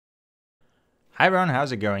Hi everyone,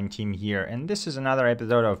 how's it going? Team here, and this is another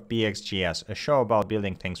episode of BxJS, a show about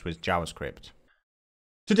building things with JavaScript.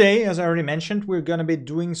 Today, as I already mentioned, we're going to be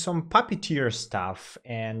doing some Puppeteer stuff,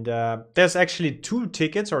 and there's actually two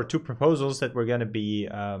tickets or two proposals that we're going to be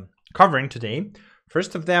covering today.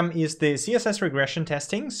 First of them is the CSS regression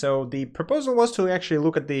testing. So the proposal was to actually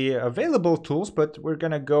look at the available tools, but we're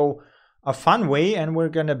going to go a fun way and we're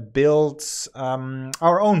going to build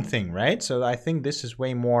our own thing, right? So I think this is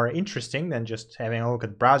way more interesting than just having a look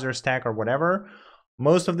at browser stack or whatever.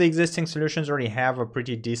 Most of the existing solutions already have a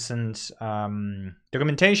pretty decent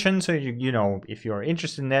documentation. So, you know, if you're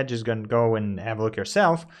interested in that, just gonna go and have a look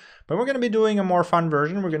yourself. But we're going to be doing a more fun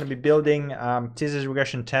version. We're going to be building CSS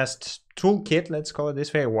regression test toolkit, let's call it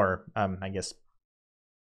this way, or I guess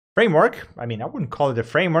framework. I mean, I wouldn't call it a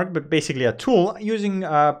framework, but basically a tool using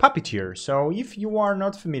Puppeteer. So if you are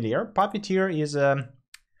not familiar, Puppeteer is a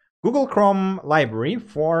Google Chrome library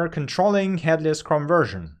for controlling headless Chrome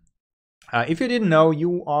version. If you didn't know,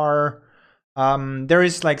 you are there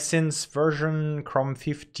is, like, since version Chrome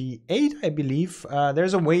 58, I believe,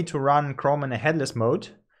 there's a way to run Chrome in a headless mode,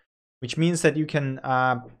 which means that you can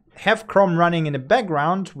have Chrome running in the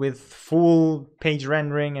background with full page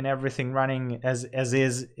rendering and everything running as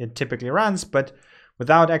is it typically runs, but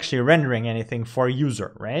without actually rendering anything for a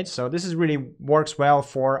user, right? So this is really works well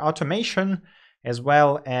for automation, as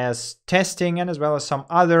well as testing, and as well as some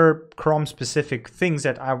other Chrome specific things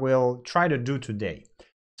that I will try to do today.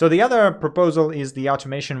 So the other proposal is the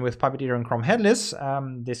automation with Puppeteer and Chrome Headless.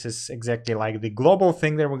 This is exactly like the global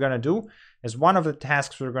thing that we're going to do. As one of the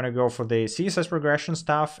tasks, we're going to go for the CSS regression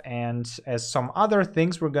stuff, and as some other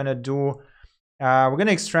things we're going to do, we're going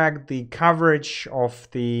to extract the coverage of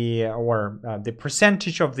the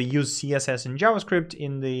percentage of the used CSS in JavaScript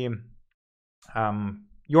in the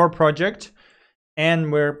your project.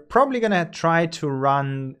 And we're probably going to try to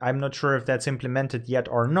run, I'm not sure if that's implemented yet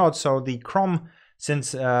or not. So the Chrome,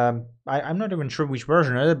 since I'm not even sure which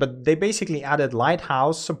version of it, but they basically added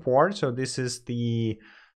Lighthouse support. So this is the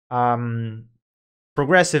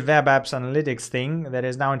progressive web apps analytics thing that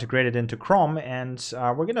is now integrated into Chrome. And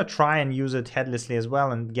we're going to try and use it headlessly as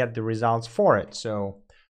well and get the results for it. So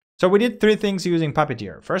we did three things using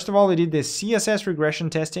Puppeteer. First of all, we did the CSS regression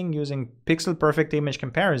testing using pixel perfect image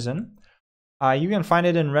comparison. You can find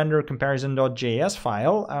it in render comparison.js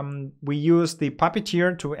file. We used the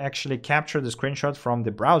Puppeteer to actually capture the screenshot from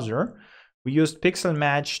the browser. We used pixel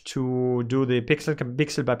match to do the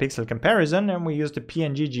pixel by pixel comparison, and we used the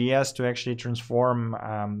PNG.js to actually transform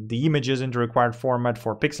the images into required format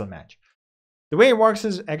for pixel match. The way it works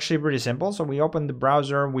is actually pretty simple. So we open the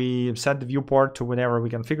browser, we set the viewport to whatever we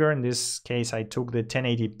configure. In this case, I took the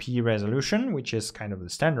 1080p resolution, which is kind of the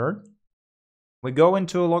standard. We go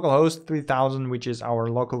into localhost 3000, which is our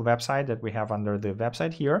local website that we have under the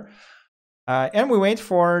website here. And we wait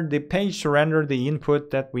for the page to render the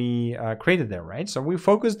input that we created there, right? So we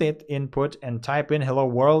focus that input and type in hello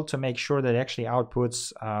world to make sure that it actually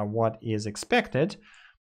outputs what is expected.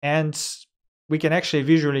 And we can actually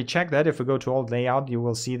visually check that. If we go to old layout, you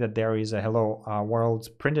will see that there is a hello world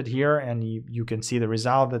printed here, and you can see the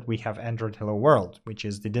result that we have entered hello world, which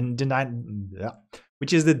is the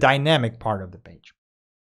dynamic part of the page.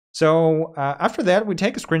 So after that, we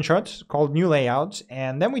take a screenshot called new layout,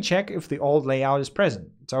 and then we check if the old layout is present.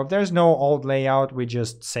 So if there's no old layout, we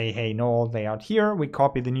just say, hey, no old layout here. We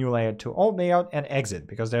copy the new layout to old layout and exit,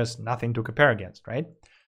 because there's nothing to compare against, right?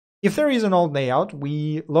 If there is an old layout,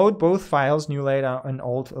 we load both files, new layout and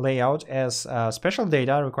old layout, as special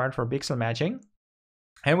data required for pixel matching,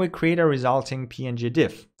 and we create a resulting PNG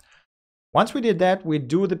diff. Once we did that, we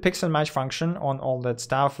do the pixel match function on all that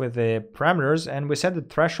stuff with the parameters, and we set the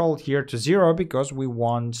threshold here to 0 because we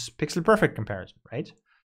want pixel perfect comparison, right?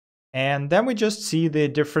 And then we just see the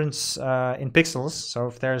difference in pixels. So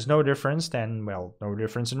if there's no difference, then, well, no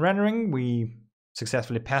difference in rendering, we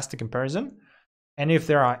successfully pass the comparison. And if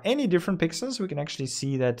there are any different pixels, we can actually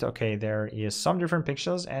see that, okay, there is some different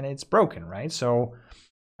pixels and it's broken, right? So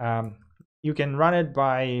you can run it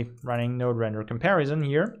by running node render comparison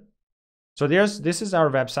here. So this is our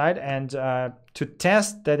website, and to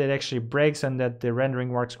test that it actually breaks and that the rendering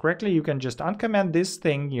works correctly, you can just uncomment this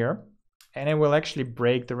thing here, and it will actually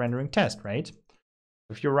break the rendering test, right?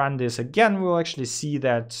 If you run this again, we'll actually see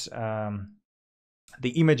that the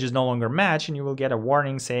images no longer match, and you will get a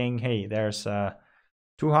warning saying, hey, there's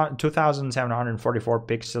 2,744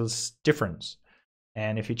 pixels difference.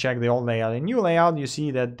 And if you check the old layout and new layout, you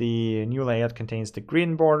see that the new layout contains the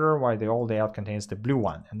green border, while the old layout contains the blue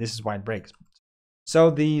one. And this is why it breaks. So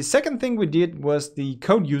the second thing we did was the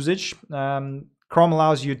code usage. Chrome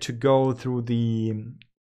allows you to go through the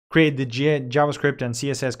create the JavaScript and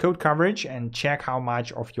CSS code coverage and check how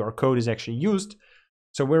much of your code is actually used.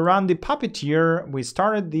 So we run the Puppeteer. We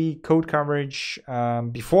started the code coverage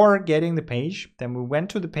before getting the page. Then we went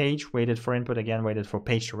to the page, waited for input again, waited for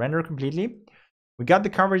page to render completely. We got the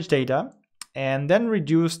coverage data and then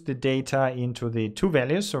reduced the data into the two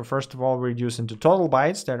values. So first of all, we reduced into total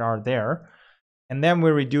bytes that are there. And then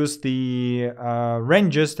we reduce the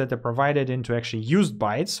ranges that are provided into actually used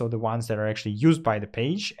bytes, so the ones that are actually used by the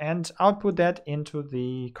page, and output that into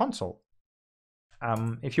the console.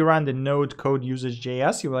 If you run the node code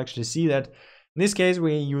usage.js, you will actually see that in this case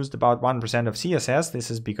we used about 1% of CSS.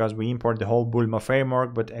 This is because we import the whole Bulma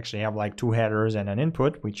framework, but actually have like 2 headers and an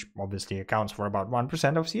input, which obviously accounts for about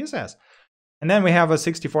 1% of CSS. And then we have a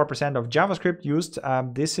 64% of JavaScript used.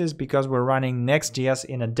 This is because we're running Next.js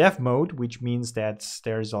in a dev mode, which means that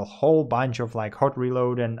there's a whole bunch of like hot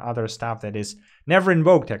reload and other stuff that is never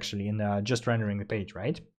invoked actually in just rendering the page,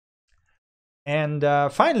 right? And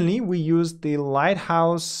finally, we used the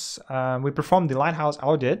Lighthouse. We performed the Lighthouse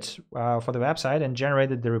audit for the website and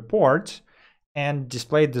generated the report and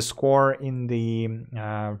displayed the score in the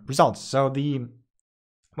results. So the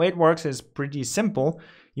way it works is pretty simple.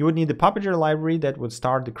 You would need the Puppeteer library that would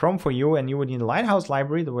start the Chrome for you, and you would need the Lighthouse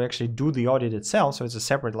library that will actually do the audit itself. So it's a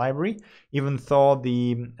separate library, even though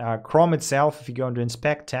the Chrome itself, if you go into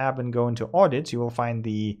Inspect tab and go into Audits, you will find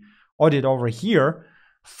the audit over here.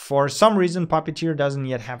 For some reason, Puppeteer doesn't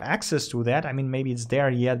yet have access to that. I mean, maybe it's there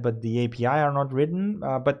yet, but the API are not written.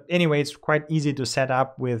 But anyway, it's quite easy to set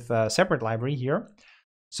up with a separate library here.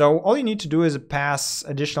 So all you need to do is pass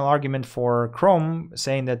additional argument for Chrome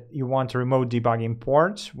saying that you want a remote debug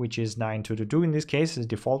import, which is 9222 in this case, is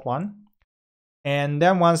the default one. And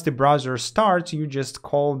then once the browser starts, you just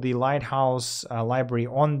call the Lighthouse library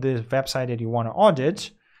on the website that you want to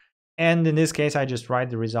audit. And in this case, I just write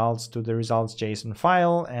the results to the results JSON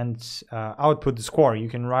file and output the score. You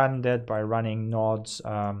can run that by running nodes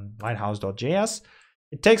lighthouse.js.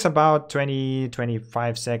 It takes about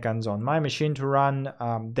 20-25 seconds on my machine to run.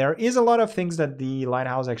 There is a lot of things that the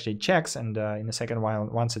Lighthouse actually checks, and in a second,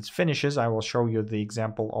 once it finishes, I will show you the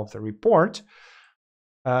example of the report.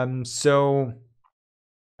 Yeah,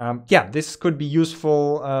 this could be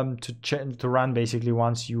useful to run basically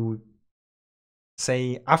once you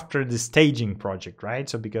say after the staging project, right?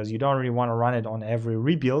 So because you don't really want to run it on every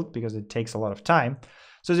rebuild because it takes a lot of time.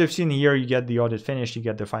 So as you've seen here, you get the audit finished, you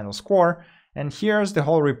get the final score. And here's the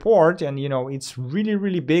whole report, and it's really,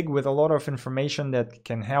 really big with a lot of information that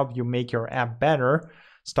can help you make your app better,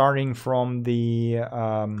 starting from the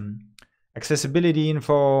accessibility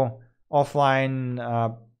info,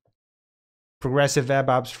 offline, progressive web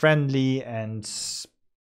apps friendly, and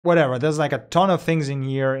whatever. There's like a ton of things in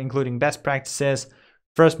here, including best practices,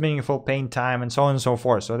 first meaningful paint time, and so on and so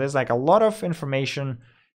forth. So there's like a lot of information,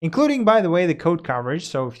 including, by the way, the code coverage.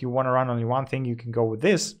 So if you want to run only one thing, you can go with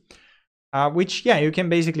this. Which, yeah, you can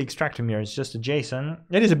basically extract from here. It's just a JSON.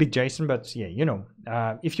 It is a big JSON, but yeah,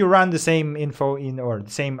 if you run the same info or the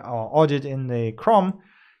same audit in the Chrome,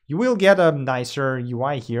 you will get a nicer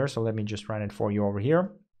UI here. So let me just run it for you over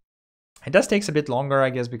here. It does take a bit longer,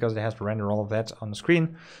 I guess, because it has to render all of that on the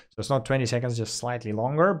screen. So it's not 20 seconds, just slightly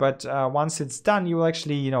longer. But once it's done, you will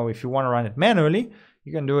actually, if you want to run it manually,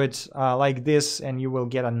 you can do it like this, and you will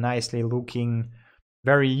get a nicely looking,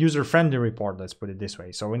 very user-friendly report, let's put it this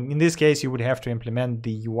way. So in this case, you would have to implement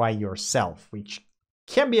the UI yourself, which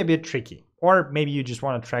can be a bit tricky. Or maybe you just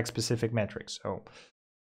want to track specific metrics. So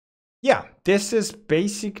yeah, this is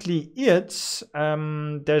basically it.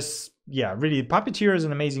 Really, Puppeteer is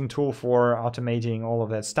an amazing tool for automating all of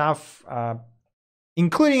that stuff,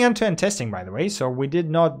 including end-to-end testing, by the way. So we did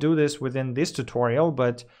not do this within this tutorial,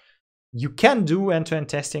 but you can do end-to-end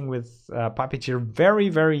testing with Puppeteer very,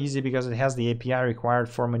 very easy because it has the API required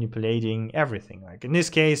for manipulating everything. Like in this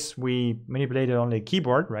case, we manipulated only the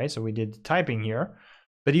keyboard, right? So we did typing here,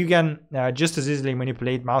 but you can just as easily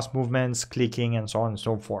manipulate mouse movements, clicking, and so on and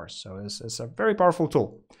so forth. So it's a very powerful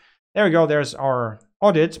tool. There we go. There's our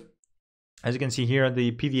audit. As you can see here,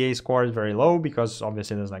 the PVA score is very low because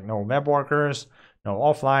obviously there's like no web workers, no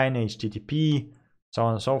offline, HTTP, so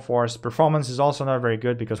on and so forth. Performance is also not very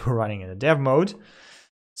good because we're running in a dev mode.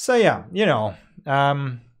 So yeah,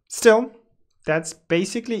 still, that's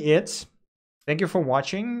basically it. Thank you for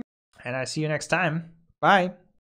watching, and I see you next time. Bye.